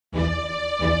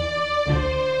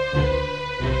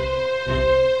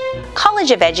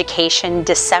College of Education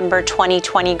December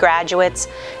 2020 graduates,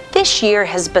 this year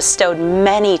has bestowed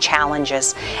many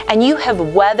challenges, and you have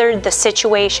weathered the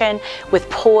situation with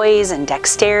poise and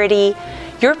dexterity.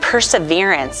 Your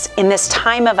perseverance in this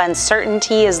time of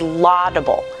uncertainty is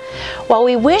laudable. While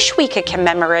we wish we could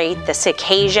commemorate this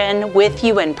occasion with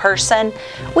you in person,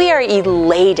 we are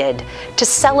elated to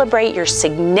celebrate your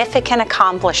significant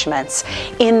accomplishments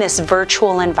in this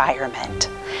virtual environment.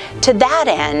 To that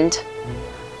end,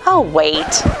 oh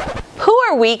wait, who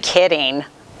are we kidding?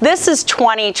 This is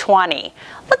 2020.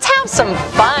 Let's have some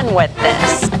fun with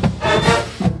this.